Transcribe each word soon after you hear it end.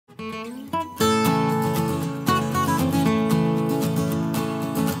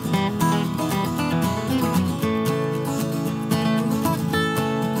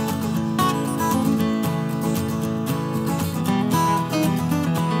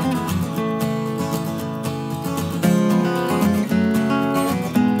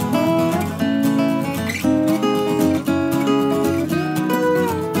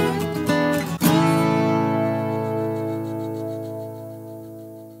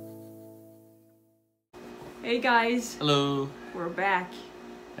Hey guys, Hello. we're back.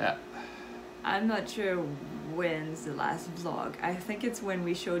 Yeah. I'm not sure when's the last vlog. I think it's when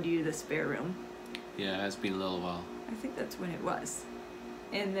we showed you the spare room. Yeah, it's been a little while. I think that's when it was.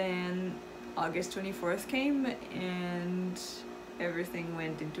 And then August 24th came and everything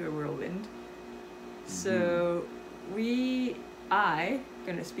went into a whirlwind. So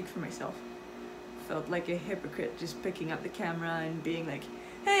gonna speak for myself, felt like a hypocrite just picking up the camera and being like,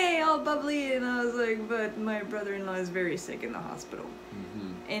 hey, all bubbly, and I was like, but my brother-in-law is very sick in the hospital.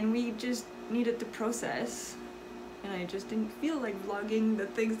 And we just needed to process, and I just didn't feel like vlogging the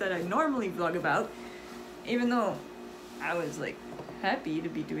things that I normally vlog about, even though I was like happy to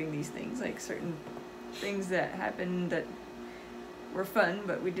be doing these things, like certain things that happened that were fun,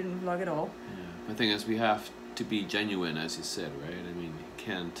 but we didn't vlog at all. Yeah. The thing is, we have to be genuine, as you said, right? I mean, you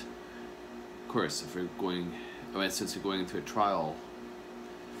can't, of course, if we're going, since we're going through a trial,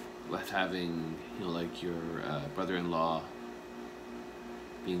 with having, you know, like your brother-in-law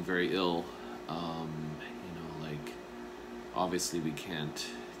being very ill, you know, like, obviously we can't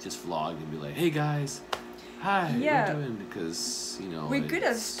just vlog and be like, hey guys, hi, Yeah. we're doing, because, you know, We could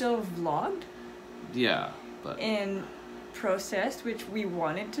have still vlogged. Yeah, but... And processed, which we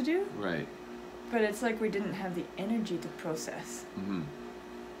wanted to do. Right. But it's like we didn't have the energy to process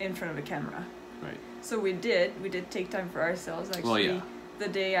in front of a camera. Right. So we did take time for ourselves, actually. Well, yeah. The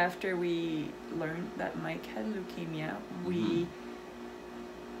day after we learned that Mike had leukemia, we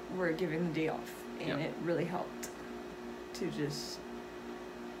were given the day off, and it really helped to just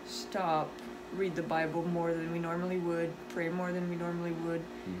stop, read the Bible more than we normally would, pray more than we normally would,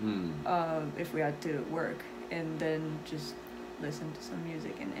 if we had to work, and then just listen to some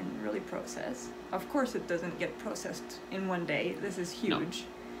music and really process. Of course it doesn't get processed in one day. This is huge.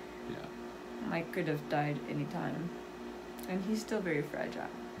 No. Yeah. Mike could have died anytime. And he's still very fragile.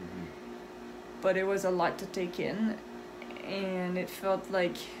 But it was a lot to take in, and it felt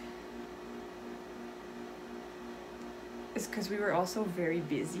like it's because we were also very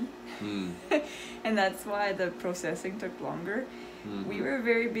busy. And that's why the processing took longer. We were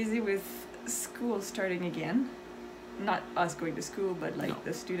very busy with school starting again. Not us going to school, but like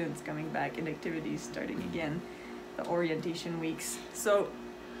the students coming back and activities starting again, the orientation weeks. So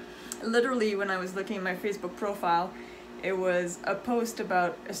literally when I was looking at my Facebook profile, it was a post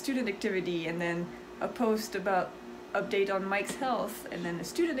about a student activity, and then a post about update on Mike's health, and then a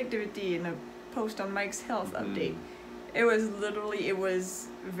student activity and a post on Mike's health update. It was literally, it was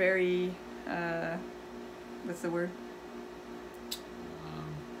very, what's the word?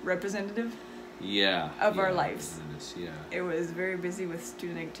 Representative? Yeah. Of our lives. Yeah. It was very busy with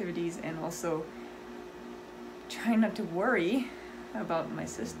student activities, and also trying not to worry about my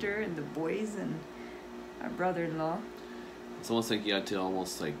sister and the boys and our brother-in-law. It's almost like you had to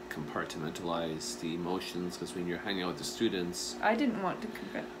almost like compartmentalize the emotions, because when you're hanging out with the students, I didn't want to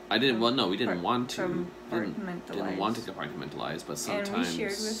we didn't want to. Didn't want to compartmentalize, but sometimes... And we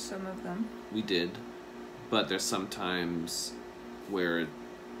shared with some of them. We did, but there's sometimes where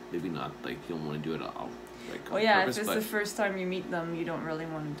maybe not, like, you don't want to do it all. Like, well, yeah, purpose, if it's the first time you meet them, you don't really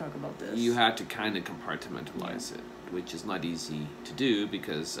want to talk about this. You had to kind of compartmentalize it, which is not easy to do,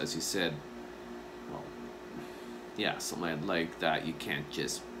 because, as you said, well, yeah, something like that, you can't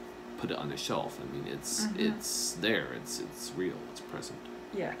just put it on the shelf. I mean, it's there, it's real, it's present.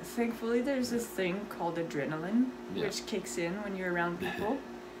 Yeah, thankfully there's this thing called adrenaline, which kicks in when you're around people.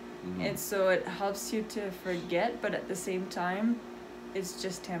 And so it helps you to forget, but at the same time, it's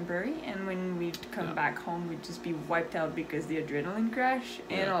just temporary. And when we'd come back home, we'd just be wiped out because the adrenaline crash,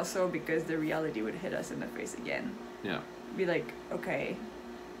 and also because the reality would hit us in the face again. Yeah. Be like, okay,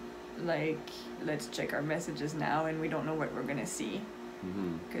 like, let's check our messages now, and we don't know what we're gonna see.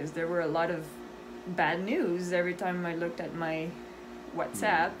 Because there were a lot of bad news every time I looked at my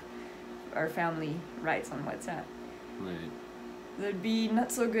WhatsApp. Our family writes on WhatsApp. Right. There'd be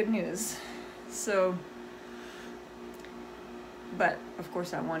not so good news. So, but of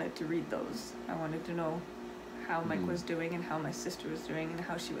course I wanted to read those. I wanted to know how Mike was doing, and how my sister was doing, and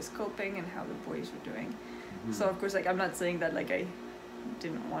how she was coping, and how the boys were doing. So of course, like, I'm not saying that like I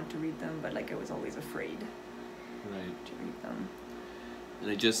didn't want to read them, but like I was always afraid to read them. And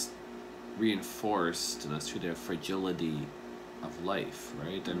I just reinforced in us through the fragility of life,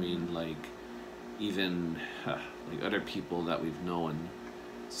 right? I mean, like, even like other people that we've known,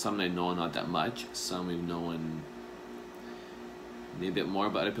 some I know not that much, some we've known maybe a bit more,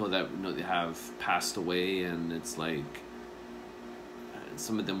 but other people that they have passed away, and it's like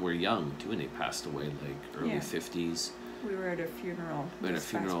some of them were young too when they passed away, like early 50s. We were at a funeral.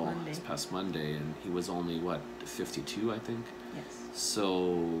 This past Monday, and he was only 52, I think. Yes.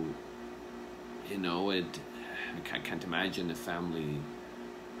 So, I can't imagine the family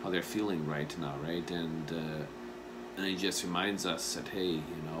how they're feeling right now, right? And it just reminds us that, hey,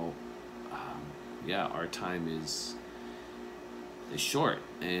 our time is short,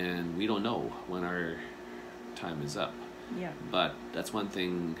 and we don't know when our time is up. Yeah. But that's one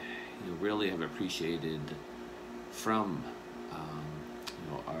thing really have appreciated from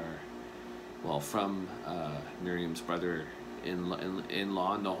from Miriam's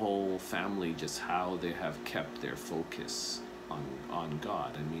brother-in-law and the whole family, just how they have kept their focus on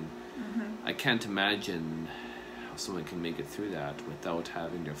God. I mean, I can't imagine how someone can make it through that without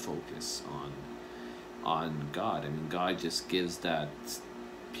having their focus on God. I mean, God just gives that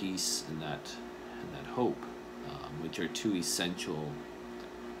peace and that hope, which are two essential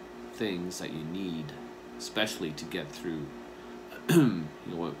things that you need, especially to get through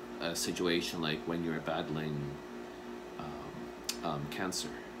a situation like when you're battling cancer.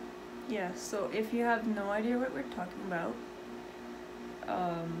 Yeah, so if you have no idea what we're talking about,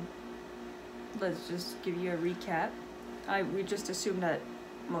 let's just give you a recap. We just assume that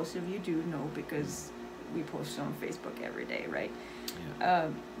most of you do know because we post on Facebook every day, right? Yeah.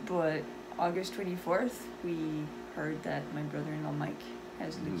 But August 24th, we heard that my brother-in-law Mike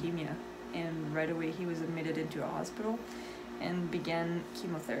has leukemia, and right away he was admitted into a hospital and began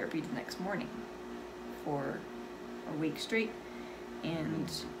chemotherapy the next morning for a week straight, and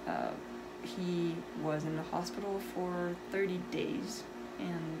he was in the hospital for 30 days,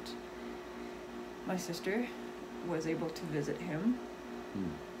 and my sister was able to visit him,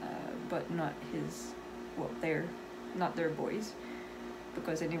 but not not their boys,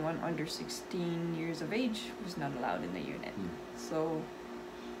 because anyone under 16 years of age was not allowed in the unit. So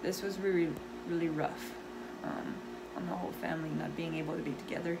this was really, really rough on the whole family, not being able to be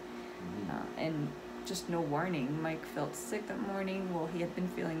together. And just no warning. Mike felt sick that morning. Well, he had been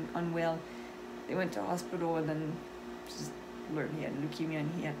feeling unwell. They went to hospital and then just learned he had leukemia,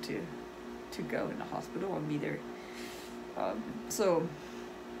 and he had to go in the hospital and be there. So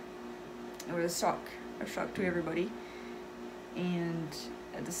it was a shock to everybody. And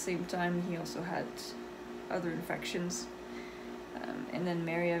at the same time, he also had other infections. And then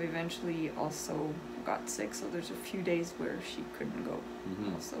Maryam eventually also got sick, so there's a few days where she couldn't go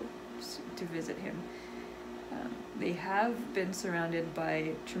also to visit him. They have been surrounded by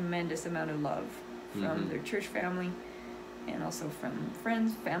a tremendous amount of love from their church family and also from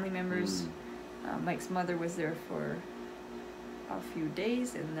friends, family members. Mike's mother was there for a few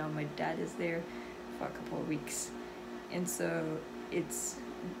days, and now my dad is there for a couple of weeks. And so it's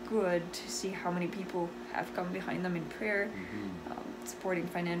good to see how many people have come behind them in prayer, supporting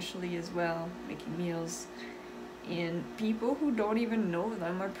financially as well, making meals, and people who don't even know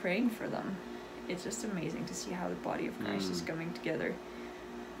them are praying for them. It's just amazing to see how the body of Christ is coming together.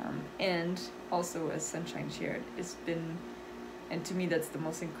 And also, as Sunshine shared, it's been, and to me that's the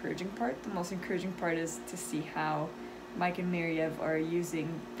most encouraging part. The most encouraging part is to see how Mike and Maryam are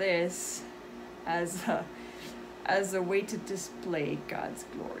using this as a way to display God's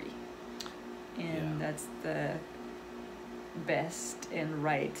glory. And that's the best and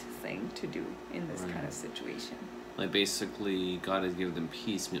right thing to do in this kind of situation. Like, basically, God has given them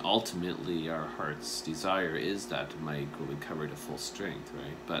peace. I mean, ultimately, our heart's desire is that Mike will recover to full strength,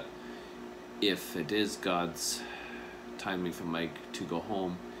 right? But if it is God's timing for Mike to go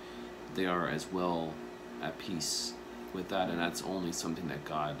home, they are as well at peace with that, and that's only something that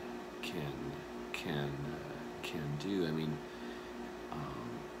God can do. I mean,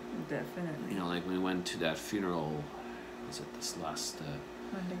 definitely. Like when we went to that funeral, was it this last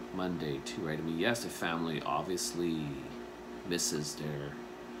Monday too, right? I mean, yes, the family obviously misses their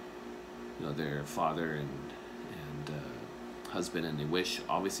father and husband, and they wish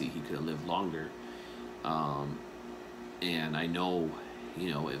obviously he could have lived longer. And I know,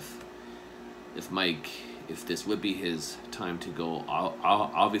 if Mike, if this would be his time to go,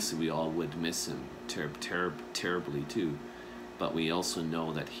 obviously we all would miss him terribly too. But we also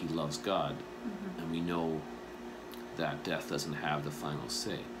know that he loves God, and we know that death doesn't have the final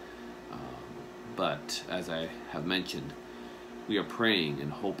say. But as I have mentioned, we are praying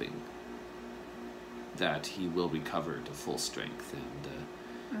and hoping that he will recover to full strength,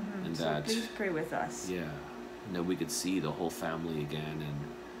 and that. Please pray with us. Yeah, and that we could see the whole family again, and.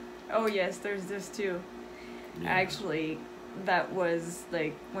 Oh yes, there's this too. Yeah. Actually, that was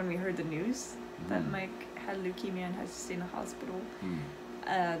like when we heard the news that Mike had leukemia and has to stay in the hospital.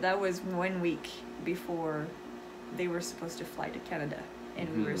 That was 1 week before they were supposed to fly to Canada, and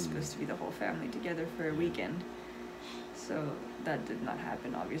we were supposed to be the whole family together for a weekend. So that did not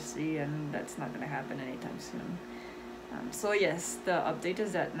happen, obviously, and that's not going to happen anytime soon. So yes, the update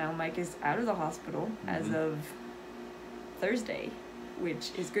is that now Mike is out of the hospital as of Thursday,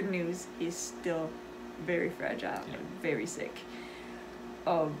 which is good news. He's still very fragile and very sick.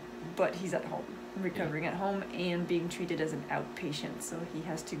 But he's at home, recovering at home and being treated as an outpatient. So he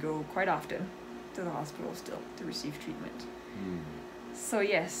has to go quite often to the hospital still to receive treatment. So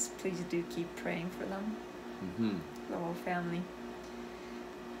yes, please do keep praying for them, the whole family.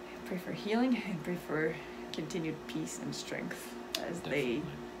 Pray for healing and pray for continued peace and strength as they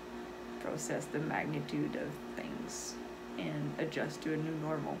process the magnitude of things and adjust to a new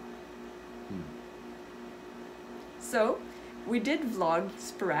normal. So, we did vlog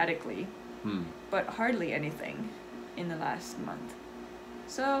sporadically, but hardly anything in the last month.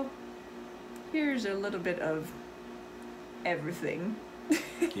 So, here's a little bit of everything.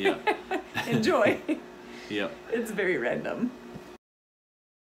 Yeah. Enjoy. Yep. It's very random.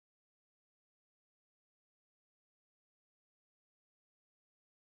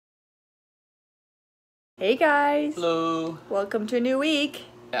 Hey guys! Hello! Welcome to a new week!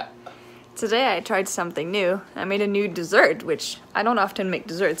 Yeah. Today I tried something new. I made a new dessert, which I don't often make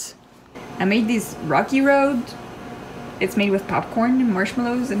desserts. I made these Rocky Road. It's made with popcorn and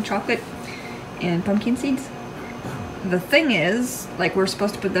marshmallows and chocolate and pumpkin seeds. The thing is, like, we're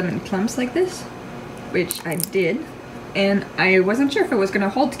supposed to put them in clumps like this, which I did, and I wasn't sure if it was gonna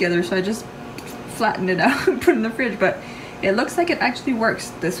hold together, so I just flattened it out and put it in the fridge, but it looks like it actually works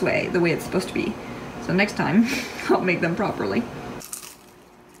this way, the way it's supposed to be. So next time, I'll make them properly.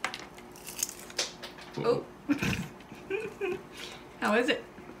 Oh. How is it?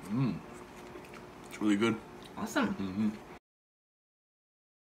 It's really good. Awesome.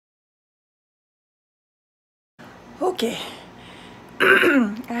 Okay.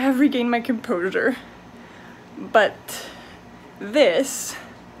 I have regained my composure. But this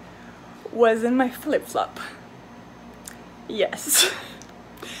was in my flip-flop. Yes.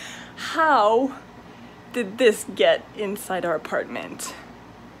 How did this get inside our apartment?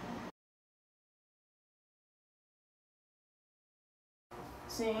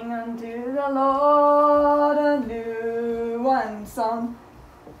 Sing unto the Lord a new one song.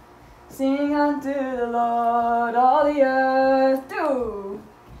 Sing unto the Lord all the earth do.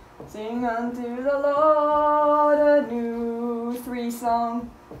 Sing unto the Lord a new 3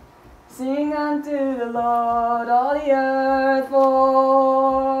 song. Sing unto the Lord all the earth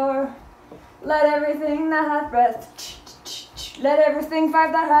for. Let everything that hath breath, let everything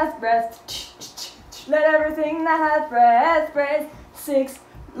five that hath breath, let everything that hath breath praise 6,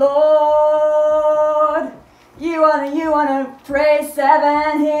 Lord. You wanna praise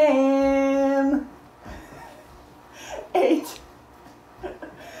 7, him. 8.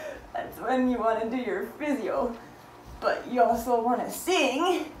 That's when you wanna do your physio, but you also wanna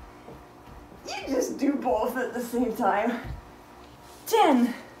sing. You just do both at the same time.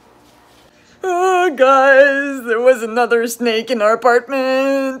 10. Oh, guys, there was another snake in our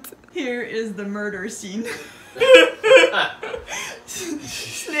apartment. Here is the murder scene.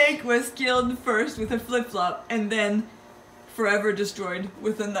 Snake was killed first with a flip-flop and then forever destroyed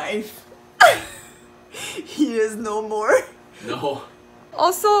with a knife. He is no more. No.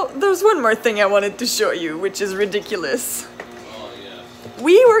 Also, there's one more thing I wanted to show you, which is ridiculous. Oh, yeah.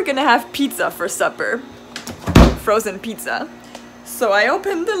 We were gonna have pizza for supper. Frozen pizza. So I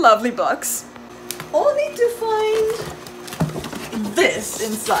opened the lovely box, only to find this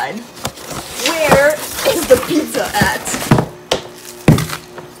inside. Where is the pizza at?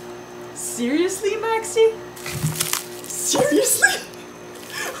 Seriously, Maxie? Seriously?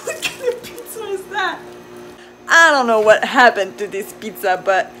 What kind of pizza is that? I don't know what happened to this pizza,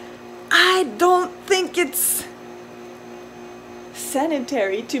 but I don't think it's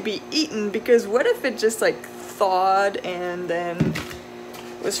sanitary to be eaten, because what if it just like thawed and then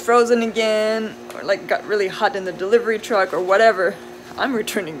was frozen again, or like got really hot in the delivery truck or whatever? I'm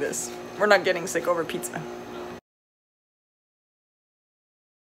returning this. We're not getting sick over pizza.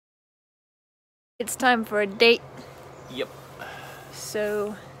 It's time for a date. Yep.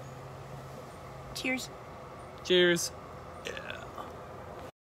 So, cheers. Cheers. Yeah.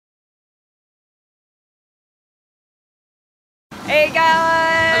 Hey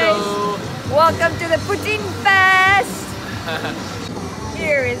guys! Hello! Welcome to the Poutine Fest!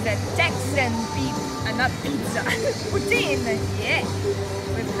 Here here is a Texan not pizza, poutine, yeah,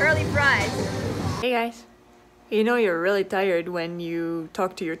 with curly fries. Hey guys, you know you're really tired when you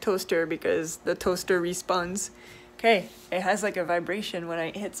talk to your toaster because the toaster responds. Okay, it has like a vibration when I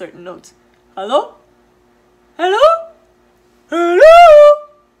hit certain notes. Hello? Hello? Hello?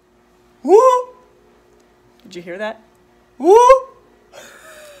 Woo! Did you hear that? Woo!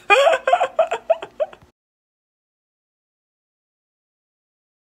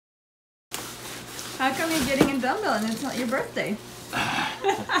 How come you're getting a dumbbell and it's not your birthday?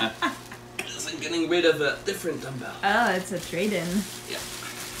 Because I'm getting rid of a different dumbbell. Oh, it's a trade-in. Yeah.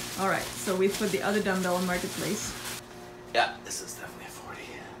 Alright, so we put the other dumbbell on Marketplace. Yeah, this is definitely a 40.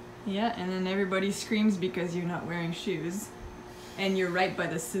 Yeah, and then everybody screams because you're not wearing shoes. And you're right by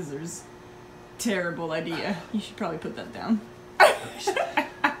the scissors. Terrible idea. You should probably put that down.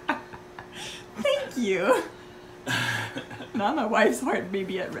 Thank you. Now my wife's heart may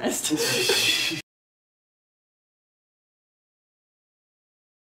be at rest.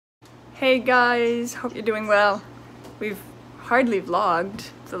 Hey guys, hope you're doing well. We've hardly vlogged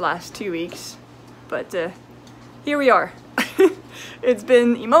the last 2 weeks, but here we are. It's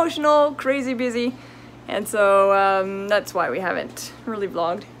been emotional, crazy busy, and so that's why we haven't really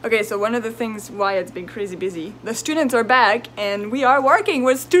vlogged. Okay, so one of the things why it's been crazy busy, the students are back and we are working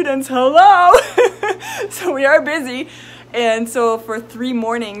with students, hello! So we are busy, and so for 3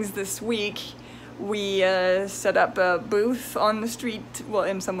 mornings this week, we set up a booth on the street, well,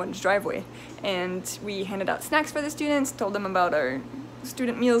 in someone's driveway, and we handed out snacks for the students, told them about our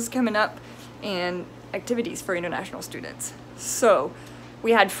student meals coming up, and activities for international students. So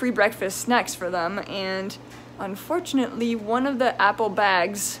we had free breakfast snacks for them, and unfortunately one of the apple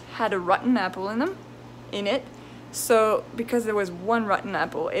bags had a rotten apple in it. So because there was one rotten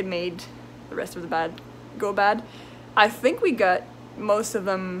apple, it made the rest of the bag go bad. I think we got most of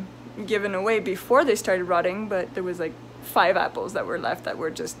them given away before they started rotting, but there was like 5 apples that were left that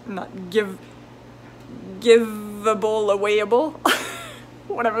were just not giveable, awayable,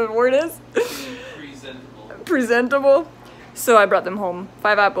 whatever the word is. Presentable. So I brought them home.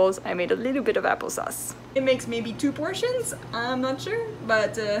 5 apples. I made a little bit of applesauce. It makes maybe 2 portions, I'm not sure,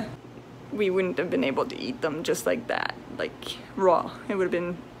 but we wouldn't have been able to eat them just like that, like raw. It would have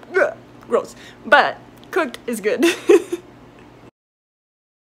been gross, but cooked is good.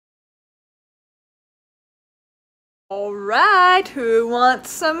 Alright, who wants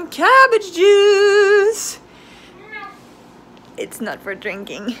some cabbage juice? It's not for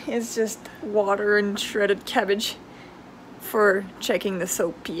drinking, it's just water and shredded cabbage for checking the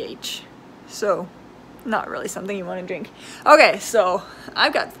soap pH. So, not really something you want to drink. Okay, so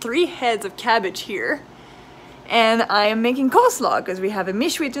I've got 3 heads of cabbage here, and I am making coleslaw because we have a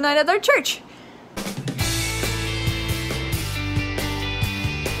mishwi tonight at our church.